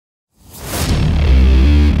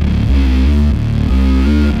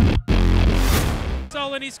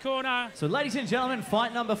this corner. So ladies and gentlemen,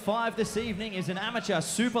 fight number 5 this evening is an amateur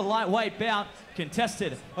super lightweight bout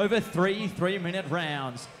contested over 3 3-minute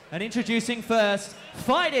rounds. And introducing first,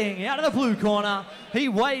 fighting out of the blue corner, he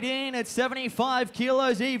weighed in at 75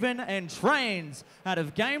 kilos even and trains out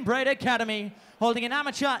of Gamebred Academy, holding an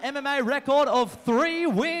amateur MMA record of 3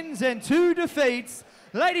 wins and 2 defeats.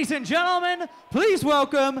 Ladies and gentlemen, please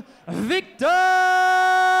welcome Viktor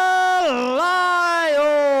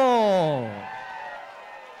Lyall.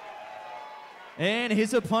 And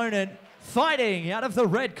his opponent, fighting out of the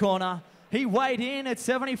red corner, he weighed in at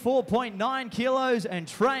 74.9 kilos and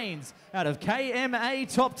trains out of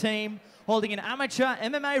KMA Top Team, holding an amateur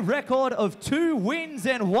MMA record of 2 wins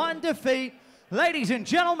and 1 defeat. Ladies and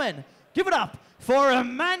gentlemen, give it up for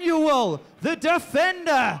Emanuel, the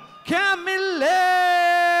Defender, Camilleri.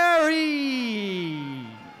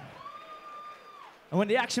 And when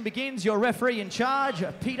the action begins, your referee in charge,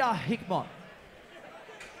 Peter Hickmott.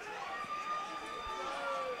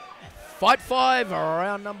 Fight 5,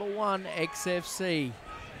 round number 1, XFC.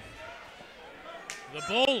 The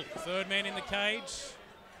bull, third man in the cage.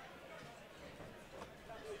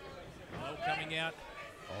 Lyall coming out.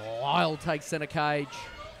 Lyall takes center cage.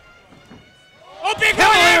 Oh, big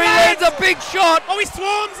Camilleri lands a big shot. Oh, he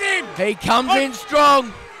swarms him. He comes in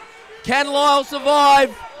strong. Can Lyall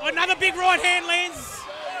survive? Oh, another big right hand lands.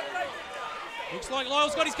 Looks like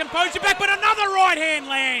Lyall's got his composure back, but another right hand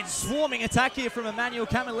lands. Swarming attack here from Emanuel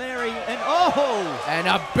Camilleri, and oh! And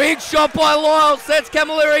a big shot by Lyall sets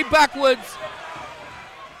Camilleri backwards.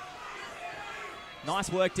 Nice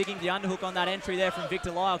work digging the underhook on that entry there from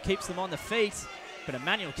Viktor Lyall, keeps them on the feet. But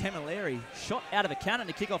Emanuel Camilleri shot out of the cannon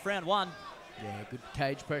to kick off round 1. Yeah, good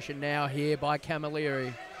cage pressure now here by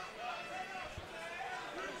Camilleri.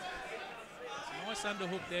 Nice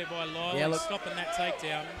underhook there by Lyall. Yeah, look. Stopping that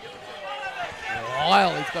takedown.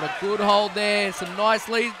 Lyall, he's got a good hold there. Some nice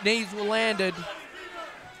knees were landed.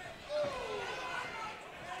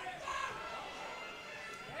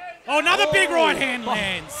 Oh, another big right hand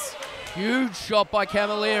lands. Huge shot by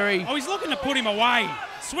Camilleri. Oh, he's looking to put him away.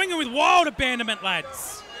 Swinging with wild abandonment,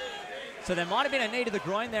 lads. So there might have been a knee to the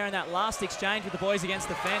groin there in that last exchange with the boys against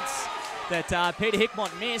the fence that Peter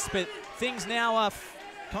Hickmott missed, but things now are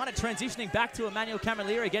kind of transitioning back to Emanuel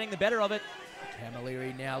Camilleri getting the better of it.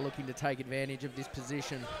 Camilleri now looking to take advantage of this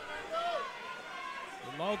position.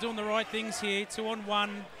 Lyall doing the right things here,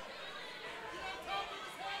 2-on-1.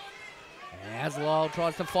 As Lyall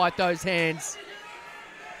tries to fight those hands.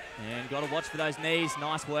 And got to watch for those knees.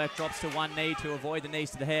 Nice work. Drops to one knee to avoid the knees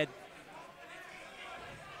to the head.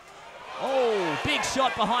 Oh, big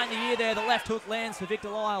shot behind the ear there. The left hook lands for Viktor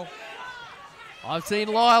Lyall. I've seen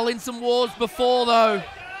Lyall in some wars before, though.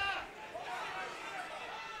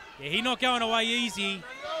 Yeah, he's not going away easy.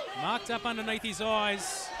 Marked up underneath his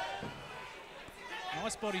eyes.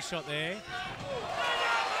 Nice body shot there.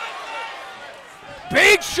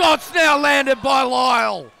 Big shots now landed by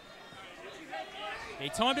Lyall. He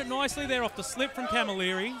timed it nicely there off the slip from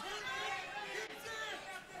Camilleri.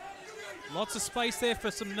 Lots of space there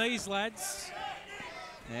for some knees, lads.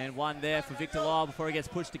 And one there for Viktor Lyall before he gets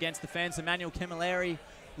pushed against the fence. Emanuel Camilleri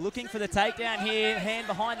looking for the takedown here. Hand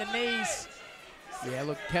behind the knees. Yeah,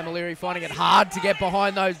 look, Camilleri finding it hard to get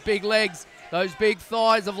behind those big legs, those big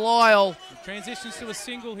thighs of Lyall. Transitions to a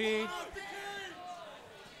single here.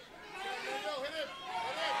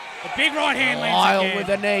 A big right hand lands Lyall again. with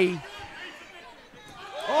a knee.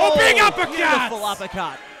 Oh, big uppercut! Beautiful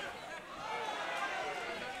uppercut.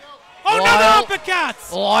 Oh, another uppercut!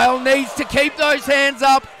 Lyall needs to keep those hands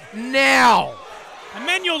up now.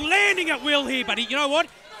 Emanuel landing at will here, but you know what?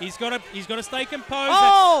 He's got to stay composed.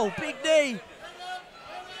 Oh, big knee.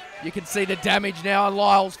 You can see the damage now on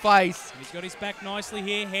Lyall's face. He's got his back nicely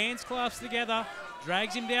here. Hands clasped together.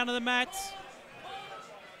 Drags him down to the mat.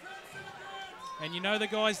 And you know the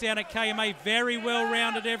guys down at KMA very well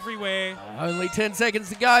rounded everywhere. Only 10 seconds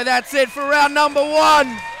to go. That's it for round number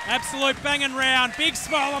 1. Absolute banging round. Big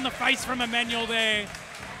smile on the face from Emanuel there.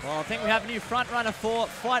 Well, I think we have a new front runner for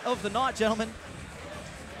fight of the night, gentlemen.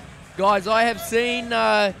 Guys, I have seen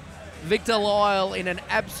Viktor Lyall in an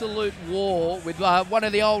absolute war with one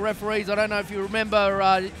of the old referees. I don't know if you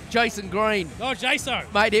remember Jason Green. Oh,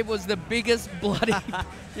 Jaso. Mate, it was the biggest bloody...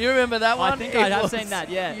 You remember that one? I think I have seen that,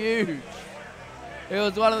 yeah. Huge. It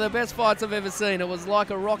was one of the best fights I've ever seen. It was like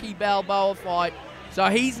a Rocky Balboa fight. So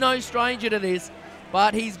he's no stranger to this,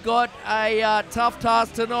 but he's got a tough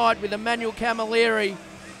task tonight with Emanuel Camilleri,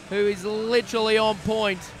 who is literally on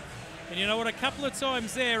point. And you know what, a couple of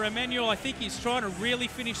times there, Emanuel, I think he's trying to really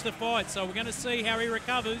finish the fight. So we're going to see how he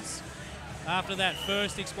recovers after that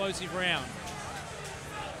first explosive round.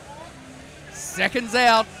 Seconds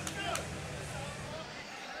out.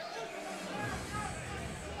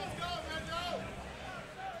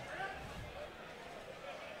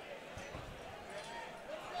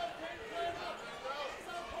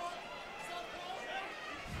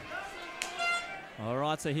 All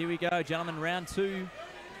right, so here we go, gentlemen. Round 2.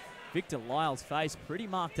 Viktor Lyall's face pretty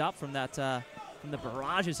marked up from that, from the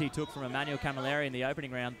barrages he took from Emanuel Camilleri in the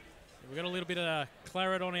opening round. We've got a little bit of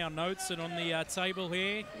claret on our notes and on the table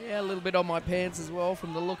here. Yeah, a little bit on my pants as well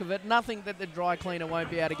from the look of it. Nothing that the dry cleaner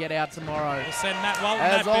won't be able to get out tomorrow. We'll send Matt Walton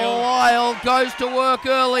As that bill. Lyall goes to work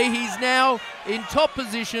early, he's now in top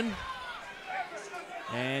position.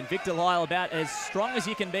 And Viktor Lyall about as strong as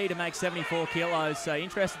you can be to make 74 kilos. So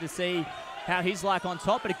interested to see how he's like on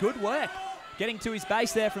top, but a good work. Getting to his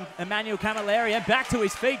base there from Emanuel Camilleri and back to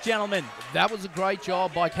his feet, gentlemen. That was a great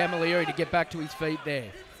job by Camilleri to get back to his feet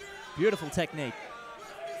there. Beautiful technique.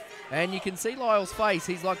 And you can see Lyall's face.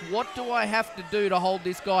 He's like, what do I have to do to hold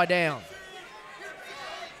this guy down?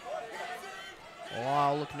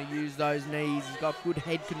 Lyall looking to use those knees. He's got good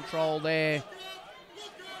head control there.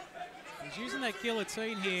 He's using that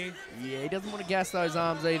guillotine here. Yeah, he doesn't want to gas those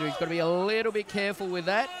arms either. He's got to be a little bit careful with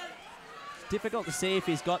that. Difficult to see if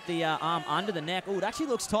he's got the arm under the neck. Oh, it actually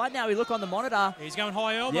looks tight now. We look on the monitor. He's going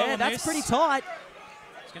high elbow Yeah, on that's this. pretty tight.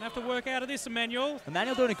 He's going to have to work out of this, Emanuel.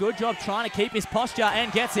 Emanuel doing a good job trying to keep his posture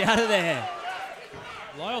and gets out of there.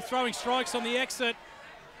 Lyall throwing strikes on the exit.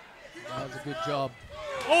 That was a good job.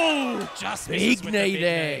 Oh, just misses Big with the knee big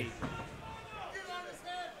there. knee.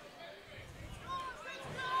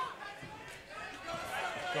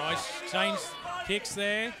 Guys, change kicks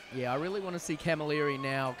there. Yeah, I really want to see Camilleri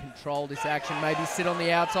now control this action. Maybe sit on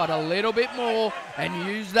the outside a little bit more and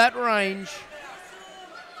use that range.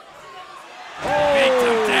 Big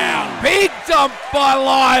dump down. Big dump by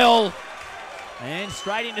Lyall. And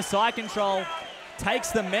straight into side control.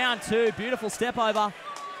 Takes the mount too. Beautiful step over.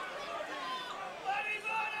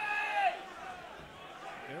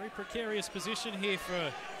 Very precarious position here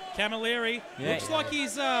for Camilleri. Yeah. Looks like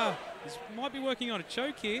he's might be working on a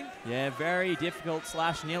choke here. Yeah, very difficult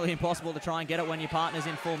 / nearly impossible to try and get it when your partner's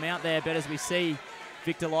in full mount there. But as we see,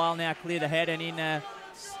 Viktor Lyall now clear the head and in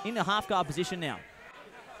the half guard position now.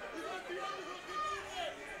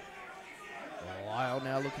 Lyall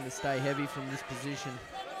now looking to stay heavy from this position.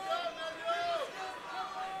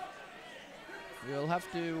 He'll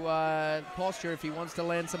have to posture if he wants to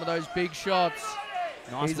land some of those big shots.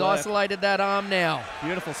 Nice He's work. isolated that arm now.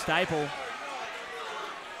 Beautiful staple.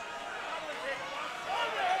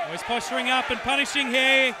 Oh, he's posturing up and punishing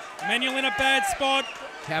here. Emanuel in a bad spot.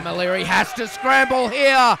 Camilleri has to scramble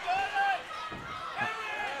here.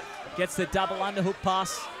 Gets the double underhook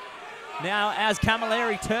pass. Now as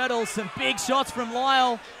Camilleri turtles, some big shots from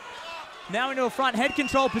Lyall. Now into a front head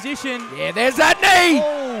control position. Yeah, there's that knee.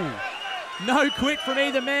 Oh, no quit from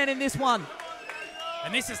either man in this one.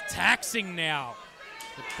 And this is taxing now.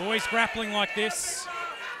 The boys grappling like this.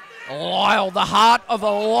 Lyall, the heart of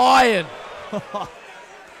a lion.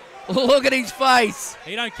 Look at his face.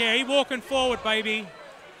 He don't care. He walking forward, baby.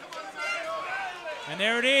 And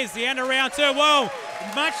there it is, the end of round 2. Whoa,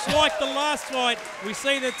 much like the last fight, we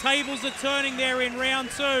see the tables are turning there in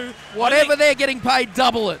round 2. Whatever they're getting paid,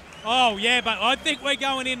 double it. Oh, yeah, but I think we're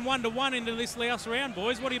going in 1-1 into this last round,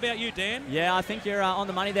 boys. What about you, Dan? Yeah, I think you're on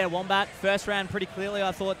the money there, Wombat. First round pretty clearly,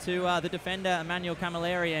 I thought, to the defender, Emanuel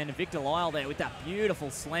Camilleri, and Viktor Lyall there with that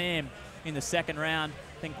beautiful slam in the second round.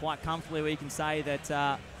 I think quite comfortably we can say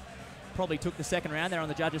that probably took the second round there on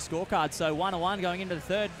the judges' scorecard. So 1-1 going into the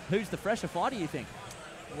third. Who's the fresher fighter, you think?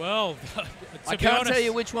 Well, I can't tell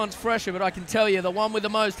you which one's fresher, but I can tell you the one with the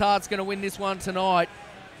most heart's going to win this one tonight.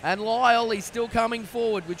 And Lyall, he's still coming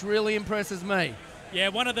forward, which really impresses me. Yeah,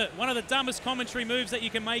 one of the dumbest commentary moves that you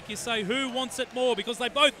can make is say who wants it more, because they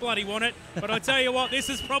both bloody want it. But I tell you what, this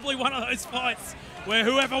is probably one of those fights where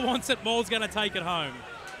whoever wants it more is going to take it home.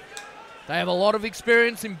 They have a lot of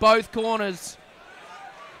experience in both corners.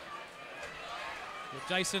 With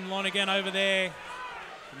Jason Lonergan over there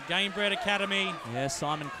from Gamebred Academy. Yeah,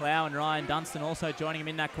 Simon Clow and Ryan Dunstan also joining him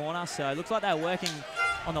in that corner. So it looks like they're working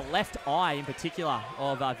on the left eye in particular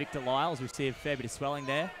of Viktor Lyall, as we see a fair bit of swelling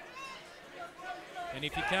there. And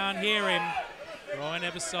if you can't hear him, Ryan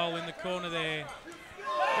Ebersol in the corner there.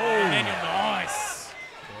 Oh, Emanuel, nice.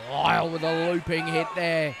 Lyall with a looping hit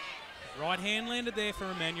there. Right hand landed there for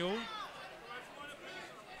Emanuel.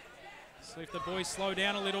 See if the boys slow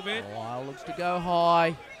down a little bit. Lyall looks to go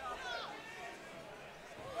high.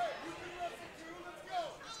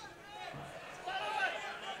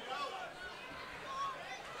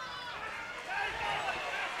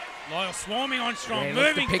 Lyall swarming on strong, Yeah, looks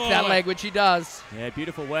moving to pick forward. that leg, which he does. Yeah,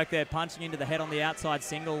 beautiful work there, punching into the head on the outside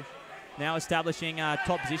single. Now establishing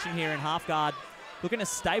top position here in half guard. Looking to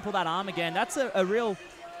staple that arm again. That's a real,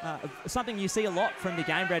 something you see a lot from the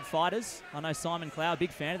Gamebred fighters. I know Simon Clow, a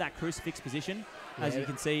big fan of that crucifix position. As you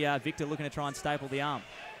can see, Viktor looking to try and staple the arm.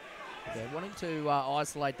 Yeah, wanting to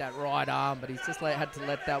isolate that right arm, but he's just had to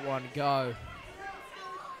let that one go.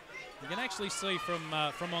 You can actually see from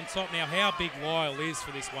on top now how big Lyall is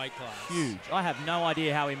for this weight class. Huge. I have no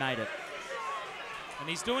idea how he made it. And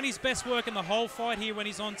he's doing his best work in the whole fight here when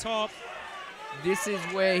he's on top. This is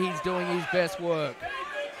where he's doing his best work.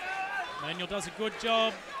 Emanuel does a good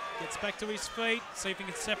job. Gets back to his feet. See if he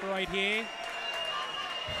can separate here.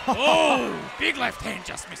 Oh, big left hand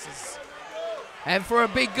just misses. And for a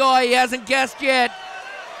big guy, he hasn't gassed yet.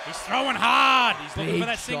 He's throwing hard. He's looking Big for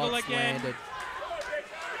that single shots again. landed.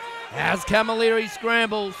 As Camilleri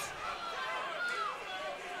scrambles.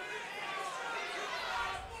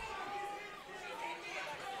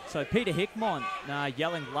 So Peter Hickmont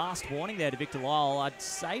yelling last warning there to Viktor Lyall. I'd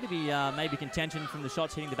say to be maybe contention from the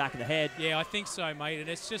shots hitting the back of the head. Yeah, I think so, mate. And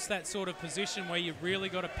it's just that sort of position where you've really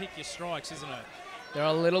got to pick your strikes, isn't it? They're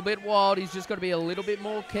a little bit wild. He's just got to be a little bit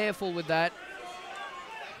more careful with that.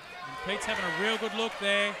 And Pete's having a real good look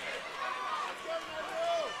there.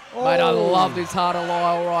 Oh. Mate, I love this heart of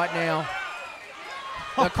Lyall right now.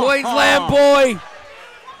 The Queensland boy.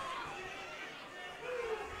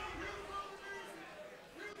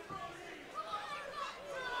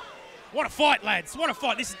 What a fight, lads. What a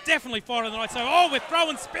fight. This is definitely fight of the night. So, we're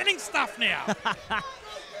throwing spinning stuff now.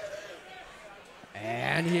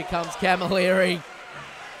 And here comes Camilleri.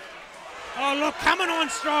 Oh, look, coming on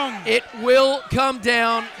strong. It will come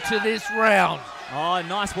down to this round. Oh,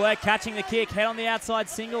 nice work catching the kick. Head on the outside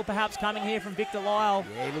single perhaps coming here from Viktor Lyall.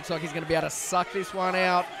 Yeah, he looks like he's going to be able to suck this one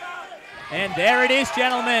out. And there it is,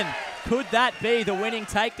 gentlemen. Could that be the winning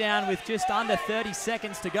takedown with just under 30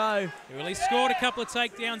 seconds to go? Well, he scored a couple of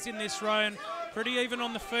takedowns in this round. Pretty even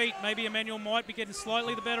on the feet. Maybe Emanuel might be getting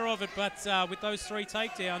slightly the better of it, but with those 3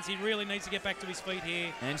 takedowns, he really needs to get back to his feet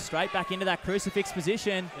here. And straight back into that crucifix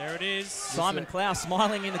position. There it is. Simon Clough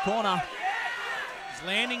smiling in the corner. He's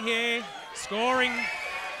landing here, scoring.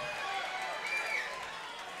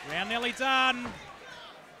 Round nearly done.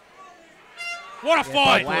 What a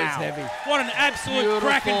fight! Wow. Heavy. What an absolute Beautiful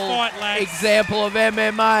cracking fight, lads. Example of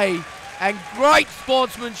MMA and great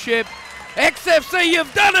sportsmanship. XFC,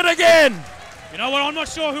 you've done it again! You know what? I'm not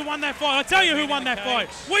sure who won that fight. I'll tell you who won that fight.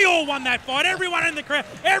 We all won that fight. Everyone in the crowd,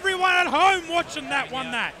 everyone at home watching that won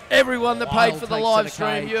that. Everyone that paid for the live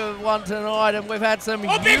stream, you have won tonight, and we've had some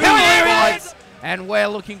huge fights, and we're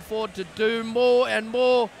looking forward to do more and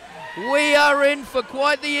more. We are in for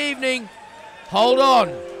quite the evening. Hold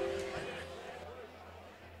on.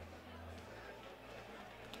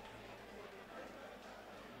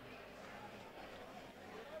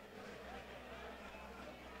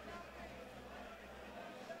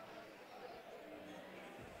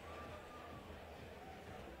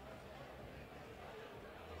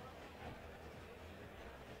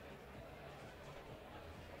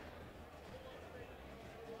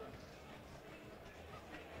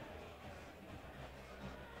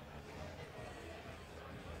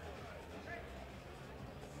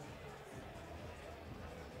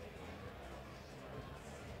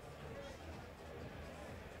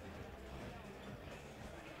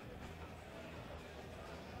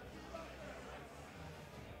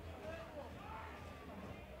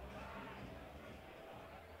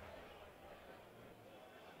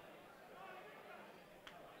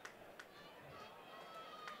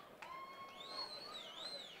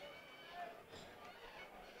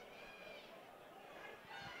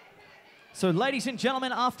 So, ladies and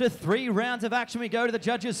gentlemen, after 3 rounds of action, we go to the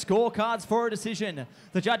judges' scorecards for a decision.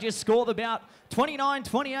 The judges score the bout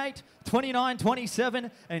 29-28, 29-27,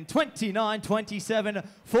 and 29-27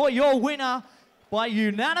 for your winner by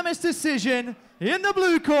unanimous decision in the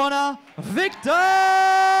blue corner, Viktor